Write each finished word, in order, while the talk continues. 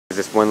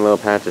just one little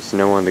patch of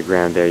snow on the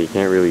ground there. You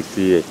can't really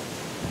see it.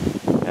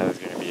 Now there's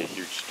going to be a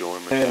huge storm.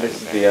 And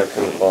this is the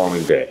outcome the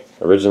following day.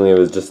 Originally it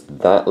was just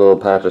that little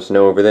patch of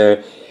snow over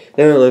there.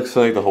 Now it looks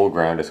like the whole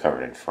ground is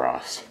covered in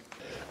frost.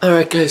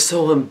 Alright guys,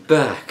 so I'm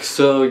back.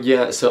 So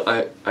yeah, so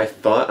I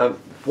thought,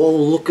 whoa,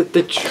 look at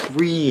the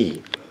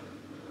tree.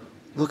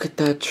 Look at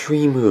that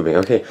tree moving.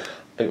 Okay,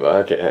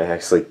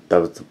 actually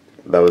that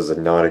was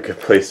not a good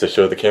place to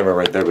show the camera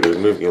right there, but it was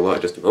moving a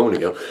lot just a moment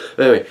ago.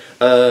 Anyway,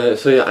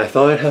 so yeah, I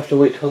thought I'd have to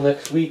wait till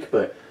next week,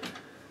 but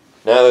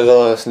now there's a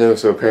lot of snow,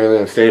 so apparently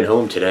I'm staying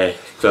home today.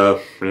 So,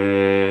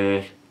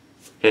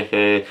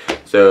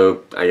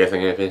 so I guess I'm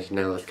gonna finish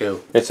now. Let's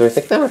go. And so I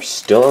think that we're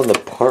still on the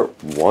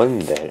part 1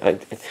 then. I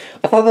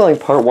thought that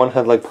like part 1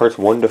 had like parts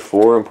 1 to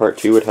 4, and part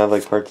 2 would have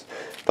like parts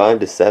 5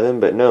 to 7,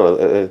 but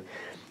no,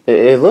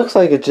 it looks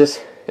like it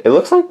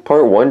looks like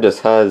part 1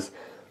 just has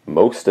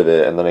most of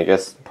it, and then I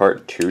guess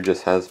part 2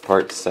 just has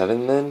part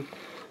 7 then.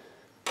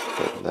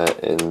 Put that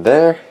in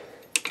there.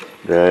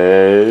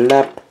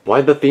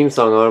 Why'd the theme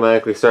song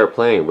automatically start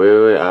playing?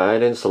 Wait, I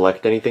didn't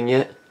select anything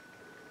yet?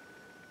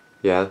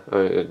 Yeah,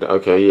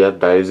 okay, yeah,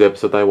 that is the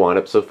episode I want,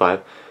 episode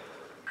 5.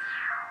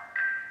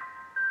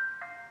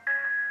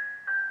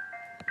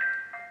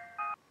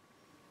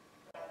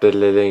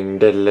 Diddling,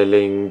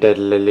 diddling,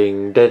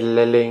 diddling,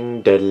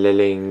 diddling, diddling,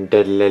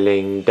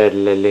 diddling,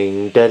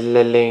 diddling,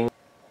 diddling.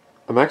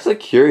 I'm actually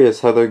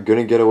curious how they're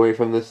gonna get away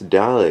from this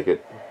Dalek.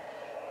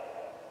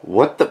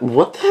 What the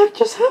heck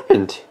just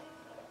happened?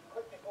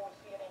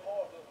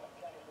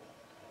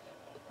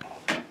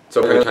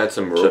 So I had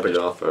some roping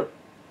off a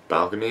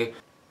balcony.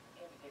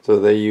 So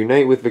they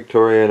unite with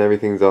Victoria and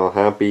everything's all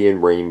happy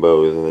and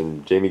rainbows, and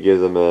then Jamie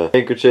gives them a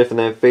handkerchief, and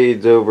that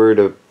fades over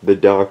to the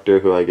Doctor,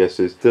 who I guess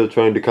is still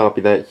trying to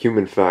copy that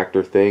human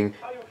factor thing.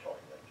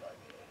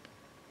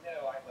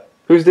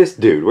 Who's this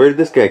dude? Where did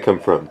this guy come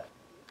from?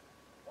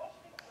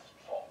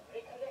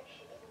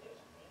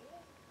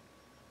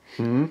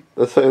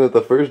 That's something that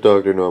the first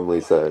Doctor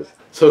normally says.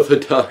 So the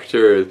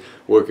Doctor is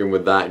working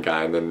with that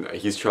guy, and then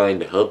he's trying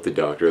to help the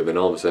Doctor, and then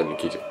all of a sudden he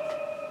keeps...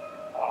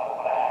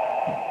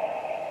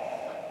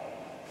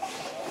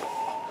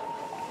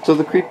 So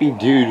the creepy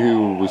dude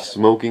who was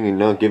smoking and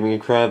not giving a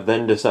crap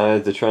then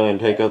decides to try and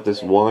take out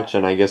this watch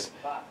and I guess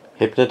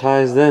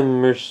hypnotize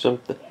them or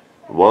something.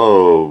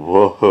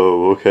 Whoa,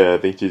 okay, I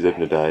think she's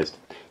hypnotized.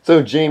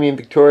 So Jamie and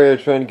Victoria are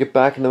trying to get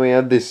back, and then we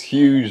have this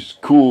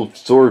huge, cool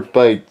sword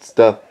fight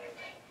stuff.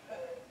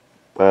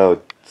 Wow,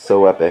 it's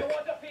so epic.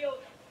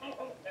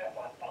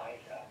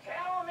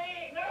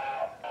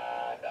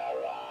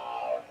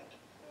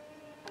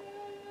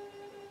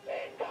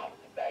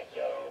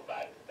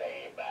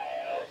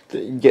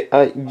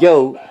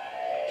 Yo,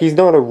 he's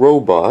not a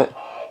robot.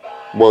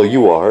 Well,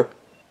 you are.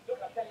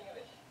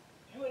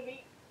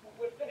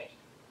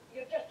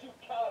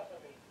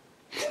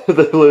 They're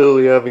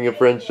literally having a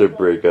friendship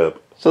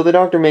breakup. So the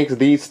Doctor makes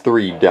these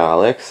 3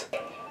 Daleks.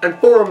 And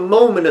for a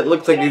moment it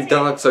looks like these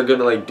Daleks are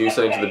gonna like do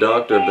something to the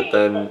Doctor, but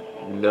then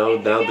no,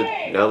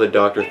 now the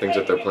Doctor thinks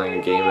that they're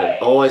playing a game, and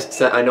oh,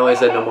 I know I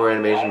said no more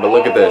animation, but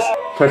look at this.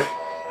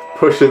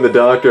 Pushing the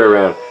Doctor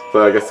around.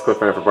 So I guess the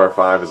cliffhanger for part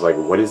 5 is like,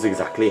 what is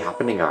exactly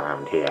happening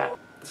around here?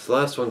 This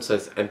last one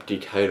says empty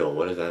title.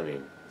 What does that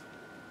mean?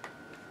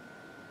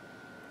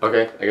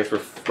 Okay, I guess we're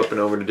flipping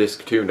over to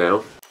disc 2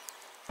 now.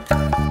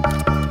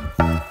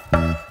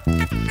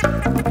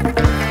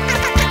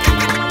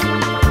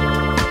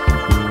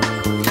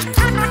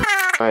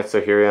 Alright,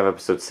 so here we have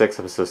episode 6,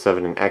 episode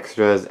 7, and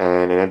extras,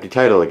 and an empty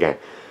title again.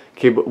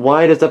 Okay, but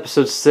why does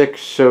episode 6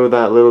 show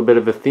that little bit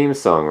of a theme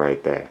song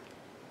right there?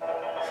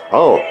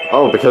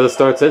 Oh, because it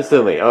starts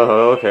instantly.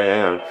 Oh, okay,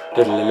 hang on.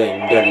 Diddling,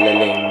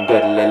 diddling, diddling,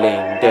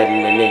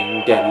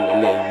 diddling, diddling,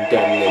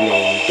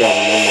 diddling,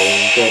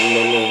 diddling,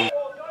 diddling.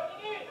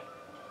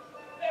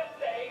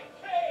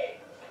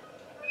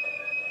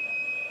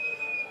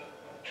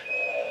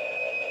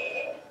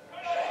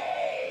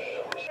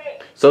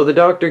 So the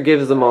Doctor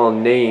gives them all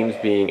names,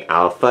 being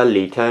Alpha,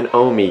 Leta, and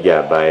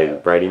Omega, by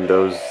writing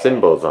those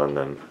symbols on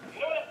them.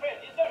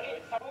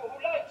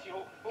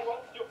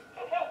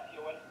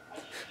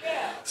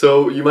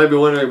 So you might be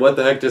wondering what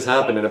the heck just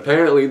happened, and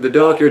apparently the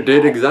Doctor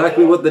did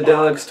exactly what the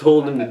Daleks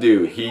told him to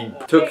do. He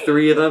took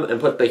 3 of them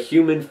and put the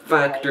human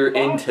factor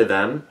into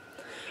them.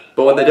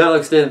 But what the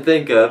Daleks didn't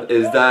think of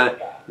is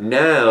that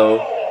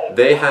now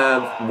they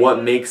have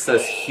what makes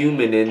us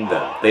human in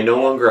them. They no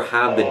longer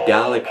have the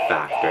Dalek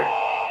factor.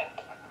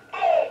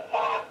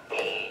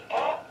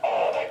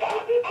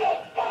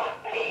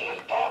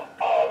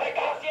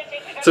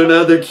 So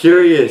now they're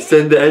curious,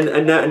 and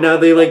now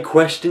they like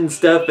question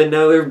stuff, and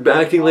now they're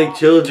acting like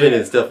children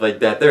and stuff like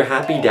that. They're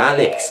happy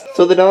Daleks.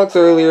 So the Daleks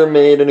earlier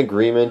made an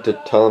agreement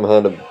to tell him how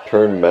to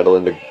turn metal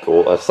into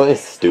gold. That's something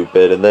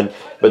stupid,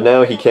 but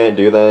now he can't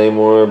do that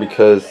anymore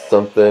because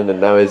something, and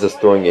now he's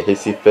just throwing a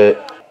hissy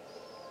fit.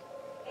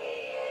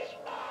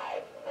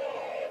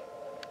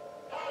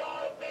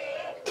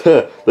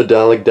 The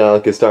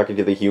Dalek is talking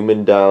to the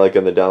human Dalek,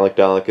 and the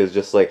Dalek is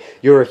just like,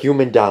 you're a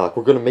human Dalek,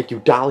 we're gonna make you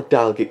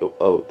Dalek.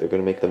 Oh, they're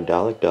gonna make them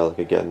Dalek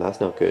again,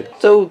 that's not good.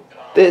 So,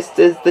 This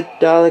is the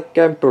Dalek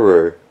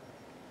Emperor.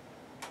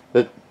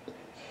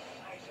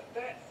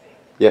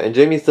 Yeah, and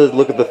Jamie says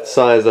look at the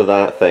size of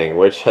that thing,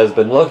 which has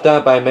been looked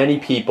at by many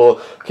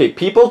people. Okay,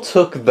 people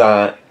took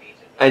that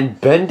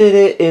and bended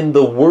it in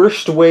the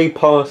worst way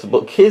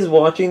possible. Kids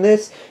watching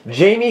this,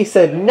 Jamie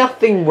said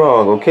nothing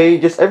wrong, okay?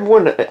 Just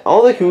everyone,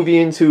 all the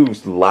Whovians who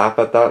laugh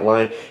at that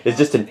line is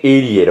just an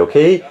idiot,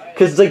 okay?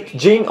 Because, like,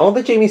 all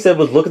that Jamie said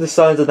was look at the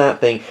size of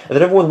that thing, and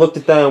then everyone looked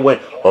at that and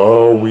went,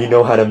 oh, we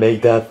know how to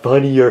make that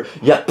funnier.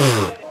 Yeah,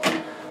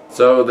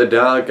 So the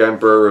Dalek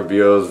Emperor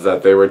reveals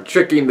that they were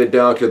tricking the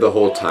Doctor the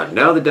whole time.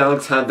 Now the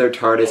Daleks had their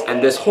TARDIS,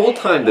 and this whole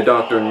time the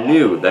Doctor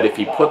knew that if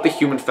he put the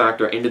human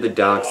factor into the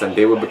Daleks, then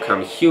they would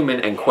become human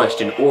and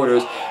question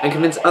orders, and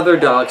convince other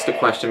Daleks to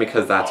question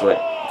because that's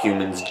what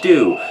humans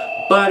do.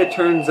 But it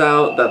turns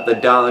out that the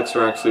Daleks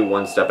were actually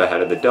one step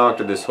ahead of the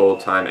Doctor this whole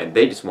time, and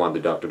they just wanted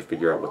the Doctor to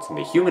figure out what's in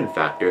the human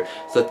factor,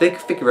 so that they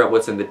could figure out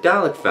what's in the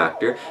Dalek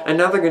factor, and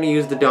now they're going to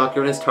use the Doctor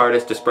and his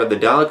TARDIS to spread the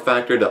Dalek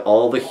factor to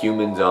all the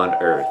humans on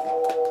Earth.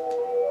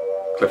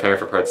 Cliffhanger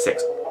for part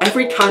 6.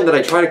 Every time that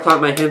I try to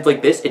clap my hands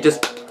like this, it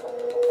just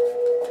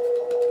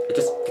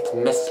gets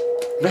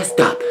messed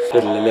up.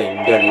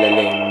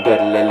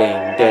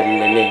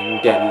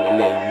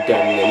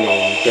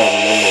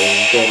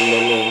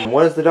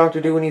 What does the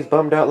Doctor do when he's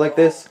bummed out like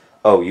this?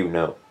 Oh, you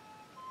know.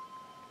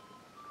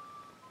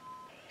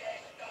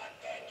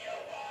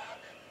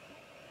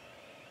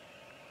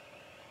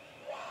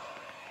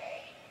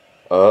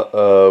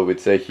 Uh-oh,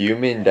 it's a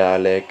human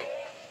Dalek.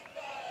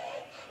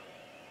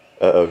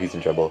 Uh-oh, he's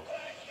in trouble.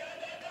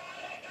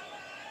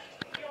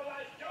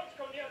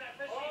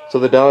 So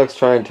the Daleks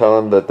try and tell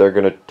him that they're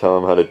gonna tell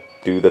him how to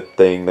do the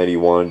thing that he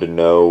wanted to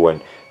know,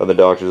 and the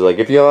Doctor's like,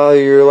 if you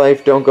value your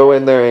life, don't go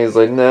in there, and he's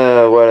like,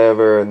 nah,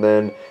 whatever, and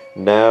then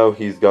now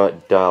he's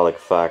got Dalek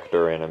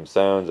factor in him.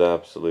 Sounds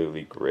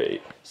absolutely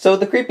great. So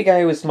the creepy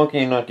guy who was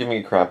smoking and not giving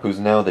a crap, who's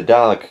now the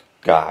Dalek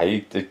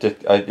guy,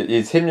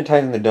 is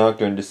hypnotizing the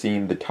Doctor into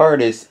seeing the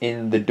TARDIS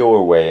in the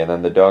doorway, and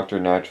then the Doctor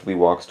naturally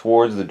walks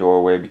towards the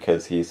doorway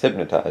because he's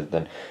hypnotized.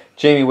 Then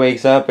Jamie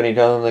wakes up and he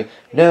tells him, like,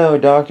 no,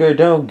 Doctor,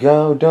 don't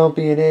go, don't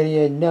be an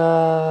idiot,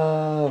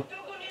 no.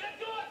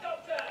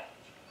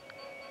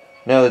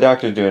 Now the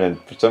Doctor's doing it.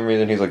 For some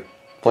reason he's like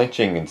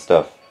flinching and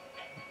stuff.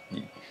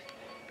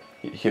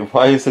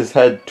 Why is his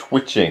head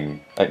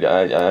twitching? I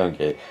don't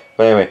get it.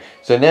 But anyway,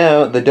 so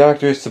now the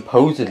Doctor is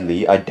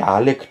supposedly a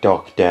Dalek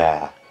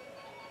Doctor.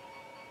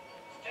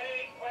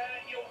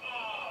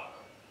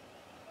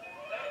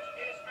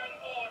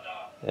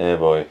 Eh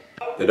boy.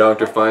 The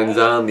Doctor finds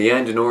out in the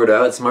end, in order to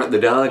outsmart the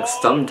Daleks,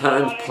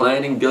 sometimes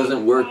planning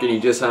doesn't work and you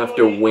just have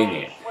to wing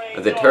it.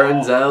 As it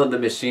turns out, the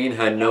machine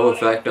had no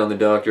effect on the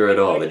Doctor at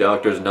all. The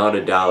Doctor's not a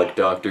Dalek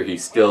Doctor,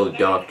 he's still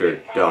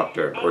Doctor,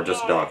 or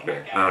just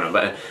Doctor. I don't know,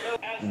 but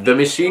the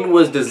machine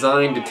was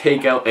designed to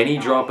take out any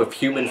drop of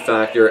human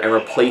factor and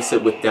replace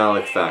it with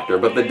Dalek factor,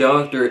 but the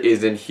Doctor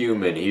isn't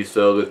human, he's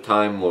filled with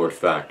Time Lord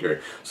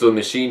factor. So the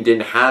machine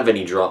didn't have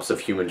any drops of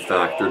human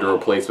factor to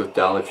replace with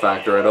Dalek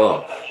factor at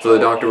all. So the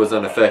Doctor was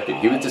unaffected.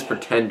 He was just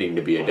pretending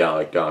to be a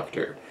Dalek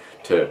Doctor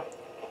to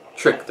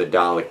trick the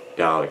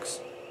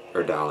Daleks.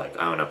 Or Dalek,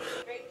 I don't know.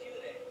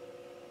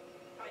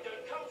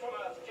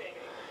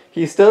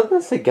 He still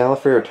doesn't say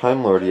Gallifrey or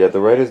Time Lord yet. The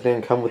writers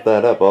didn't come with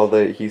that up. All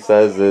that he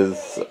says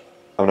is,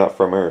 I'm not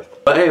from Earth.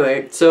 But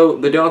anyway, so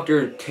the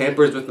Doctor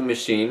tampers with the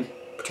machine,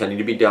 pretending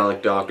to be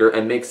Dalek Doctor,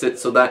 and makes it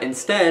so that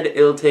instead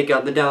it'll take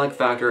out the Dalek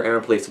factor and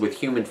replace it with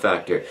human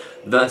factor,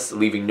 thus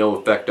leaving no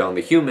effect on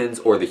the humans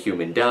or the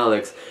human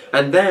Daleks.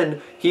 And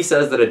then he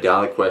says that a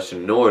Dalek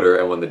question in order,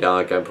 and when the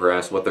Dalek Emperor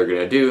asks what they're going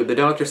to do, the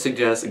Doctor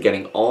suggests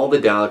getting all the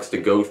Daleks to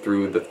go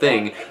through the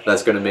thing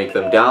that's going to make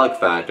them Dalek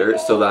factor,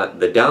 so that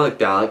the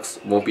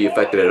Daleks won't be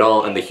affected at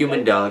all, and the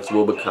human Daleks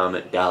will become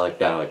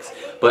Daleks.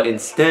 But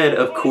instead,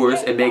 of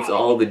course, it makes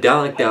all the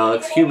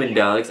Daleks human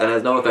Daleks, and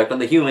has no effect on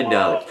the human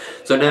Daleks.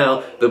 So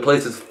now, the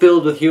place is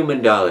filled with human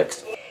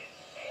Daleks.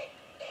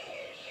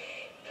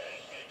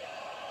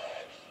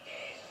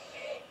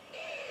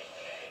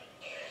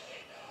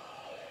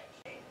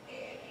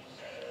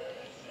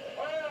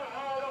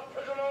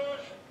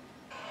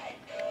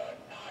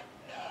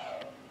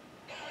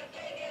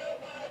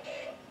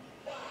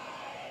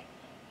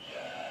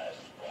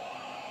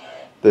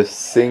 The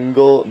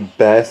single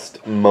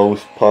best,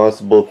 most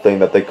possible thing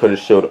that they could have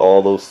showed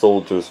all those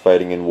soldiers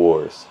fighting in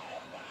wars.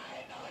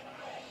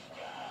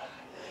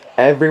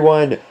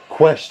 Everyone,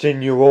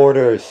 question your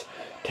orders.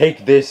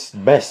 Take this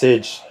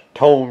message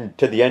home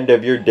to the end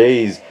of your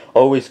days.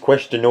 Always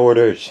question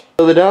orders.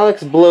 So the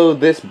Daleks blow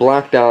this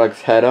Black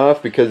Dalek's head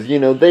off because, you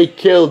know, they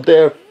killed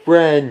their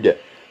friend.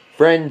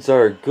 Friends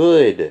are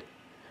good.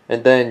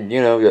 And then,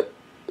 you know,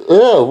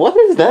 ugh, what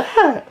is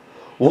that?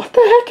 What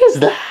the heck is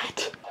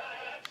that?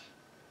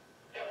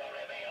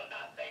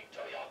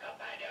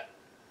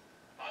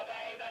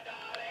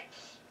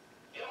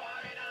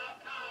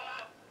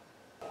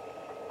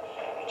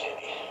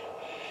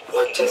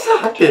 What just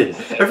happened?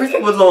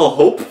 Everything was all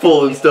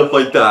hopeful and stuff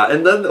like that,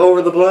 and then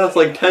over the last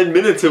like 10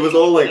 minutes it was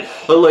all like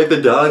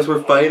the Daleks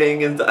were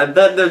fighting, and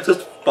then they're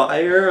just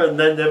fire, and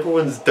then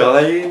everyone's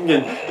dying,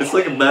 and it's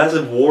like a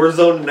massive war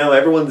zone, and now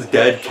everyone's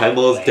dead.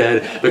 Kemal's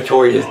dead,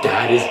 Victoria's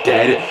dad is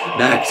dead,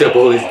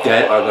 Maxable is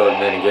dead, although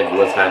then again he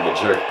was kind of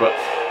a jerk, but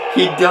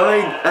he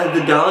died at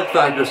the Dalek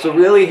Factor, so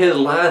really his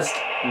last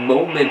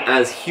moment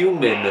as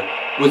human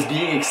was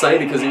being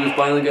excited because he was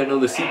finally gonna know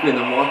the secret, and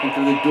then walking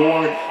through the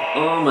door,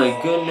 oh my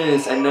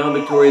goodness, and now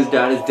Victoria's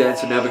dad is dead,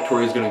 so now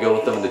Victoria's gonna go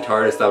with them in the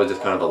TARDIS. That was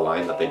just kind of a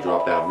line that they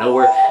dropped out of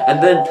nowhere,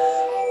 and then,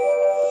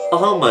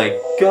 oh my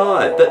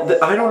god,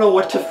 I don't know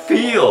what to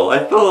feel. I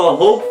felt all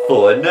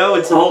hopeful, and now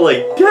it's all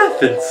like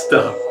death and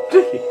stuff.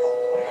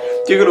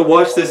 You're gonna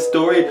watch this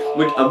story,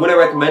 which would I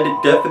recommend it?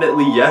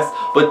 Definitely yes,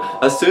 but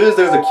as soon as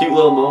there's a cute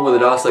little moment where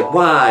the Dalek's like,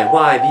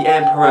 why, the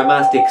Emperor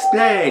must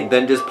explain,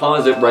 then just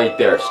pause it right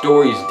there.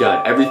 Story's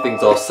done.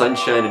 Everything's all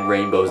sunshine and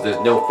rainbows. There's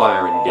no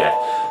fire and death.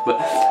 But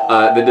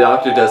the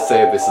Doctor does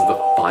say this is the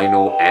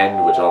final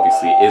end, which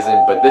obviously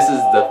isn't, but this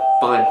is the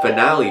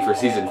finale for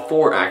season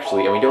 4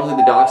 actually, and we don't see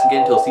the Daleks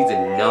again until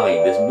season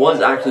 9. This was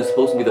actually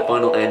supposed to be the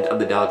final end of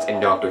the Daleks in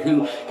Doctor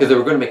Who, because they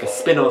were going to make a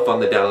spin-off on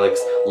the Daleks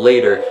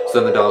later,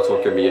 so then the Daleks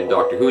weren't going to be in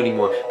Doctor Who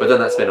anymore, but then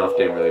that spin-off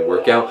didn't really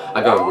work out.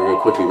 We're going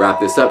to quickly wrap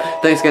this up.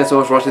 Thanks again so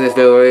much for watching this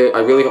video. I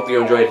really hope that you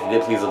enjoyed it. If you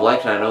did, please leave a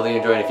like, and I know that you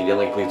enjoyed it. If you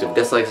didn't like, please leave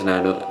dislikes, and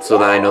so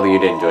that I know that you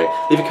did enjoy it.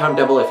 Leave a comment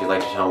down below if you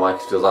liked the channel, why,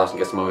 because it feels awesome,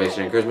 get some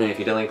motivation and encouragement. If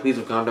you didn't like, please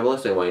leave a comment down below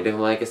saying why you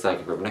didn't like it, so I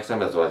can improve next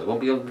time, otherwise it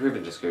won't be able to improve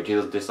it. Just guarantee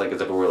those dislikes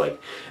is up over like,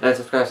 and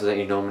subscribe so that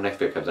you know when my next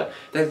video comes out.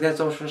 Thanks again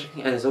so much for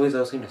watching, and as always,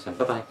 I'll see you next time.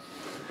 Bye-bye.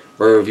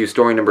 We'll review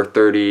story number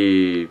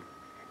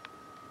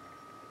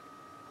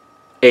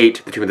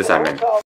 38, The Tomb of the Sandman.